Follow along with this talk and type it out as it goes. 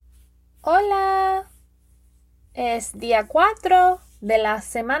Hola, es día 4 de la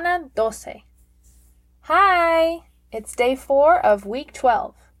semana 12. Hi, it's day 4 of week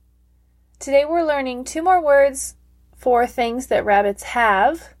 12. Today we're learning 2 more words for things that rabbits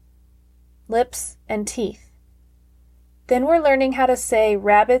have, lips and teeth. Then we're learning how to say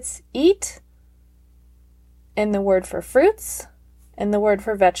rabbits eat, and the word for fruits, and the word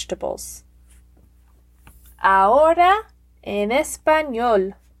for vegetables. Ahora en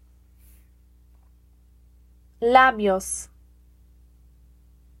español. Labios,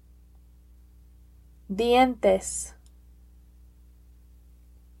 dientes,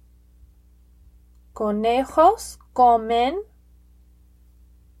 conejos comen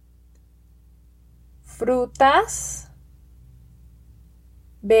frutas,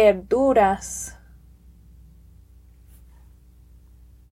 verduras.